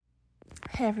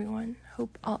Hey everyone,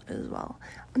 hope all is well.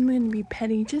 I'm going to be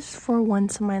petty just for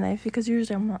once in my life because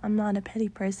usually I'm not a petty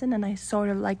person, and I sort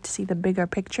of like to see the bigger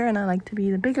picture, and I like to be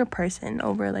the bigger person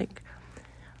over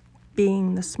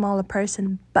being the smaller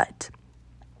person. But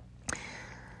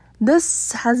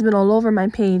this has been all over my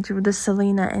page with the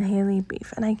Selena and Hailey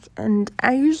beef, and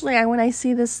I usually when I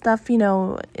see this stuff,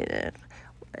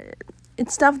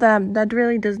 it's stuff that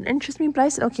really doesn't interest me, but I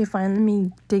said, okay, fine, let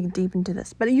me dig deep into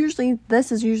this. But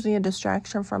this is usually a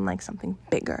distraction from something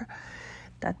bigger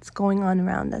that's going on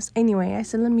around us. Anyway, I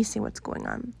said, let me see what's going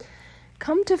on.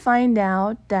 Come to find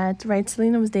out that,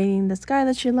 Selena was dating this guy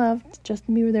that she loved,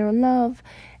 Justin Bieber, they were in love,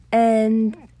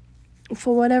 and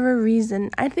for whatever reason,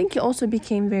 I think he also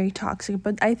became very toxic,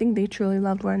 but I think they truly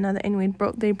loved one another. Anyway,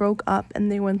 they broke up,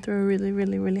 and they went through a really,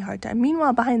 really, really hard time.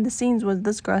 Meanwhile, behind the scenes was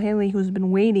this girl, Hailey, who's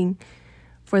been waiting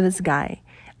for this guy,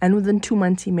 and within 2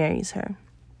 months he marries her.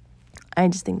 I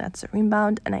just think that's a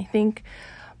rebound, and I think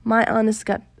my honest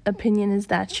gut opinion is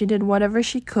that she did whatever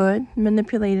she could,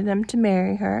 manipulated him to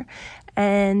marry her,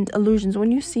 and illusions.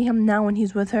 When you see him now when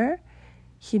he's with her,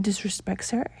 he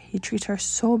disrespects her, he treats her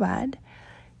so bad,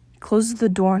 closes the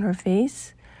door on her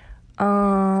face.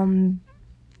 I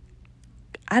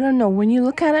don't know, when you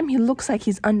look at him, he looks like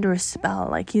he's under a spell,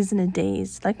 like he's in a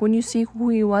daze. Like when you see who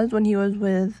he was when he was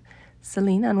with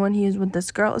Selena and when he is with this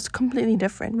girl, it's completely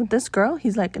different. With this girl,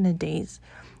 he's in a daze.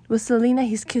 With Selena,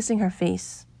 he's kissing her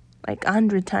face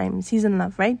 100 times. He's in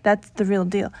love, right? That's the real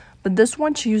deal. But this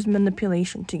one, she used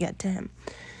manipulation to get to him.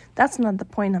 That's not the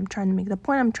point I'm trying to make. The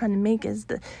point I'm trying to make is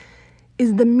the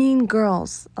mean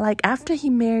girls. After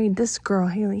he married this girl,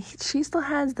 Hailey, she still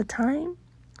has the time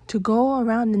to go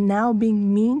around and now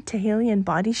being mean to Hailey and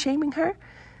body shaming her,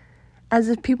 as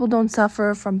if people don't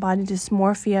suffer from body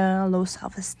dysmorphia, low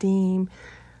self-esteem.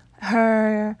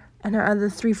 Her and her other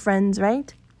 3 friends,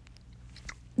 right?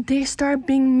 They start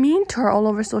being mean to her all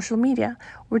over social media,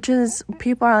 which is,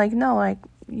 people are no,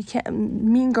 you can't,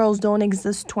 mean girls don't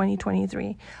exist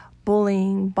 2023.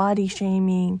 Bullying, body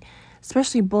shaming,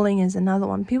 especially bullying is another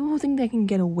one. People who think they can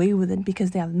get away with it because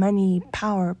they have money,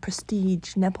 power,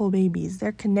 prestige, nepo babies,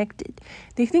 they're connected.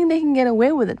 They think they can get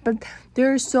away with it, but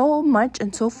there's so much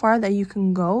and so far that you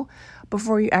can go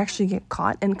before you actually get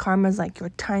caught, and karma's your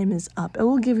time is up. It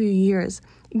will give you years.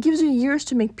 It gives you years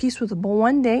to make peace with it, but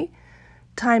one day,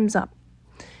 time's up.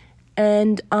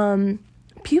 And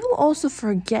people also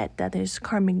forget that there's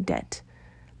karmic debt.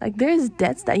 There's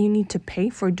debts that you need to pay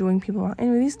for doing people wrong.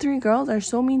 Anyway, these 3 girls are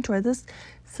so mean to her. This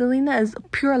Selena is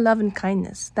pure love and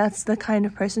kindness. That's the kind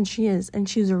of person she is. And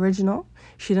she's original.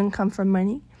 She didn't come from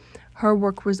money. Her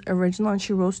work was original, and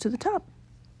she rose to the top.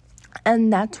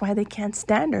 And that's why they can't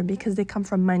stand her, because they come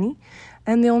from money.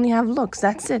 And they only have looks.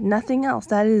 That's it. Nothing else.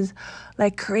 That is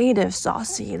creative,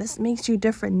 saucy. This makes you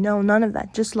different. No, none of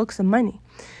that. Just looks and money.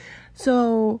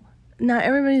 So now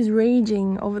everybody's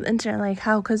raging over the internet,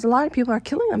 how? Because a lot of people are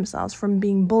killing themselves from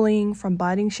being bullying, from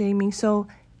body shaming. So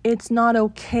it's not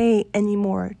okay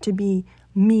anymore to be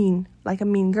mean, like a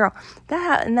mean girl.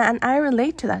 And I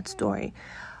relate to that story.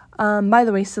 By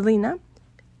the way, Selena,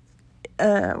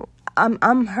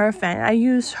 I'm her fan. I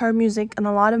use her music in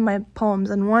a lot of my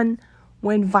poems, and one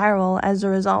went viral as a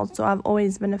result. So I've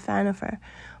always been a fan of her.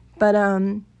 But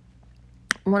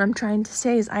what I'm trying to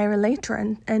say is I relate to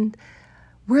her, and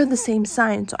we're the same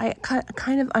sign, so I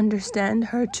kind of understand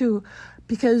her too,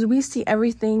 because we see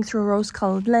everything through a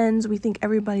rose-colored lens. We think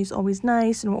everybody's always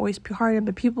nice and we're always pure-hearted,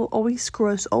 but people always screw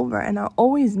us over and are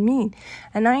always mean.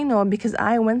 And I know because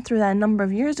I went through that a number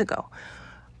of years ago.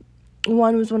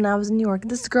 One was when I was in New York.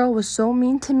 This girl was so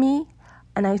mean to me,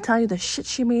 and I tell you, the shit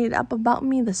she made up about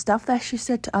me, the stuff that she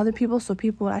said to other people so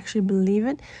people would actually believe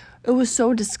it, it was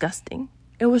so disgusting.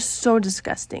 It was so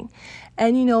disgusting.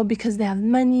 And, because they have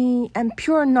money and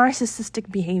pure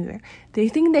narcissistic behavior, they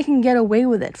think they can get away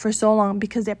with it for so long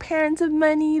because their parents have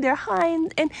money, they're high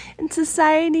in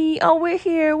society. Oh, we're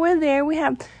here, we're there, we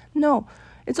have... No,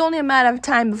 it's only a matter of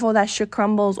time before that shit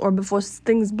crumbles or before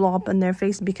things blow up in their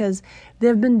face, because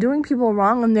they've been doing people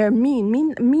wrong and they're mean.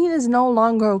 Mean is no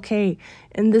longer okay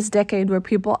in this decade where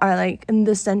people are in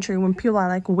this century, when people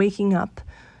are waking up.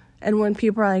 And when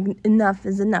people are enough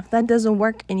is enough. That doesn't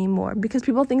work anymore, because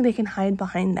people think they can hide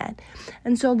behind that.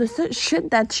 And so the shit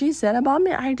that she said about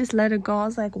me, I just let it go. I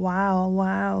was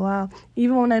wow.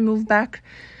 Even when I moved back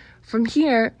from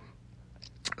here,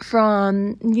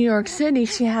 from New York City,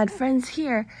 she had friends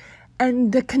here.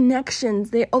 And the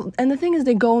connections, and the thing is,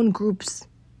 they go in groups.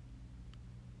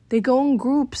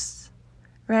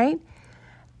 Right?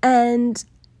 And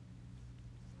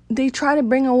they try to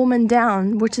bring a woman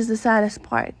down, which is the saddest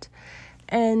part.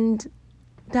 And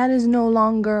that is no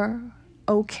longer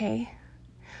okay.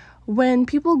 when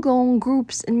people go in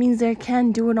groups, it means they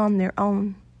can't do it on their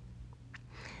own.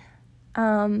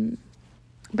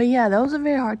 But yeah, that was a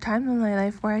very hard time in my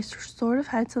life where I sort of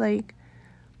had to like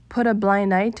put a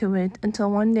blind eye to it until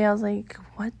one day I was like,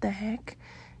 what the heck?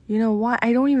 You know what?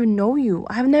 I don't even know you.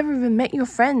 I've never even met your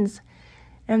friends.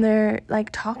 And they're like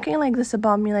talking like this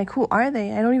about me. Like, who are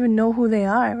they? I don't even know who they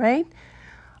are, right?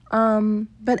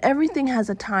 But everything has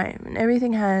a time and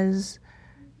everything has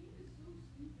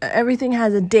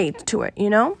a date to it, you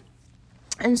know?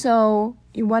 And so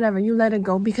whatever, you let it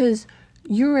go, because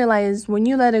you realize when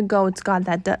you let it go, it's God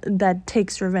that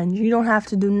takes revenge. You don't have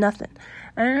to do nothing.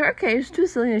 And in her case, too,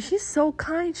 Selena, she's so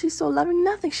kind. She's so loving.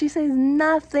 Nothing. She says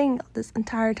nothing this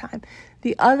entire time.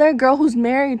 The other girl who's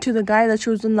married to the guy that she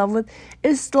was in love with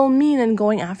is still mean and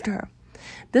going after her.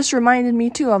 This reminded me,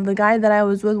 too, of the guy that I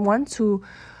was with once, who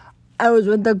I was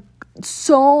with.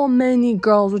 So many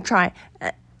girls would try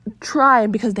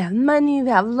because they have money,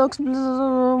 they have looks, blah, blah,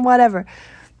 blah, whatever.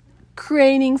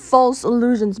 Creating false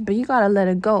illusions. But you gotta let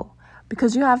it go.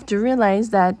 Because you have to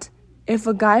realize that if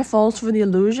a guy falls for the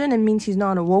illusion, it means he's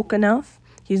not awoke enough.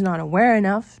 He's not aware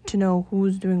enough to know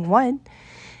who's doing what.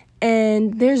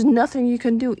 And there's nothing you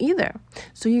can do either.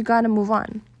 So you got to move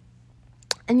on.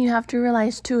 And you have to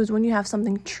realize, too, is when you have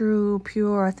something true,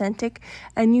 pure, authentic,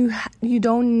 and you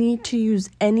don't need to use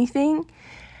anything,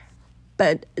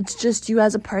 but it's just you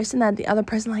as a person, that the other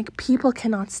person, like, people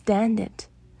cannot stand it.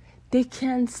 They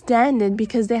can't stand it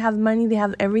because they have money, they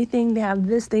have everything, they have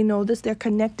this, they know this, they're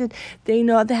connected, they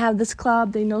know they have this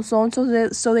club, they know so-and-so,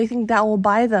 so they think that will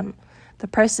buy them, the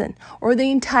person. Or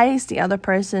they entice the other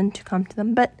person to come to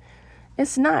them, but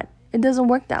it's not. It doesn't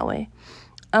work that way.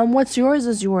 What's yours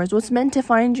is yours. What's meant to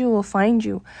find you will find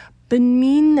you. But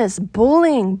meanness,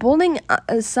 bullying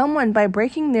someone by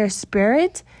breaking their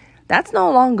spirit, that's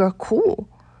no longer cool.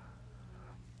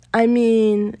 I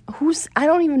mean, I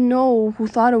don't even know who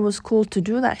thought it was cool to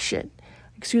do that shit.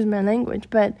 Excuse my language.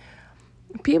 But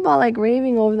people are like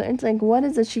raving over there. It's like, what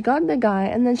is it? She got the guy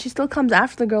and then she still comes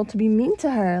after the girl to be mean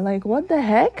to her. Like, what the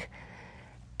heck?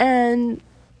 And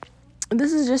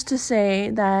this is just to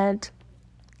say that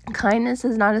kindness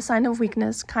is not a sign of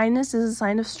weakness. Kindness is a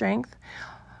sign of strength.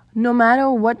 No matter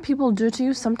what people do to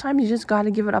you, sometimes you just got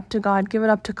to give it up to God, give it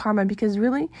up to karma, because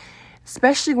really,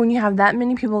 especially when you have that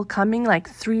many people coming, like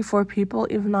 3-4 people,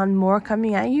 if not more,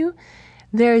 coming at you,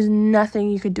 there's nothing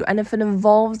you could do. And if it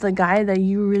involves the guy that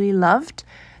you really loved,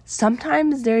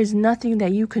 sometimes there's nothing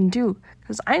that you can do.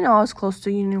 Because I know I was close to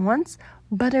a union once,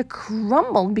 but it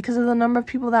crumbled because of the number of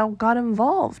people that got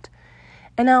involved.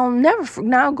 And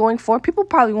now going forward, people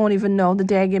probably won't even know the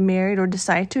day I get married or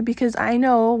decide to, because I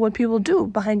know what people do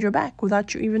behind your back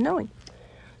without you even knowing.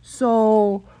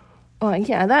 So,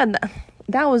 yeah, that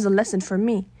was a lesson for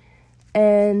me.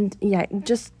 And yeah,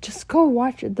 just go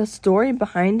watch it. The story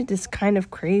behind it is kind of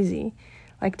crazy.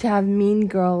 Like, to have mean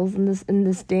girls in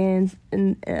this day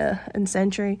and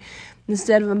century,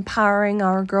 instead of empowering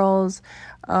our girls,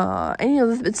 and you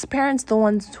know, it's parents the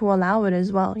ones who allow it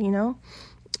as well, you know.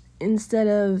 Instead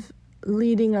of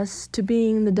leading us to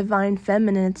being the divine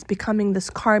feminine, it's becoming this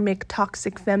karmic,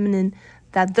 toxic feminine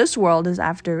that this world is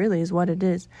after, really, is what it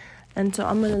is. And so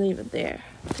I'm going to leave it there.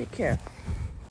 Take care.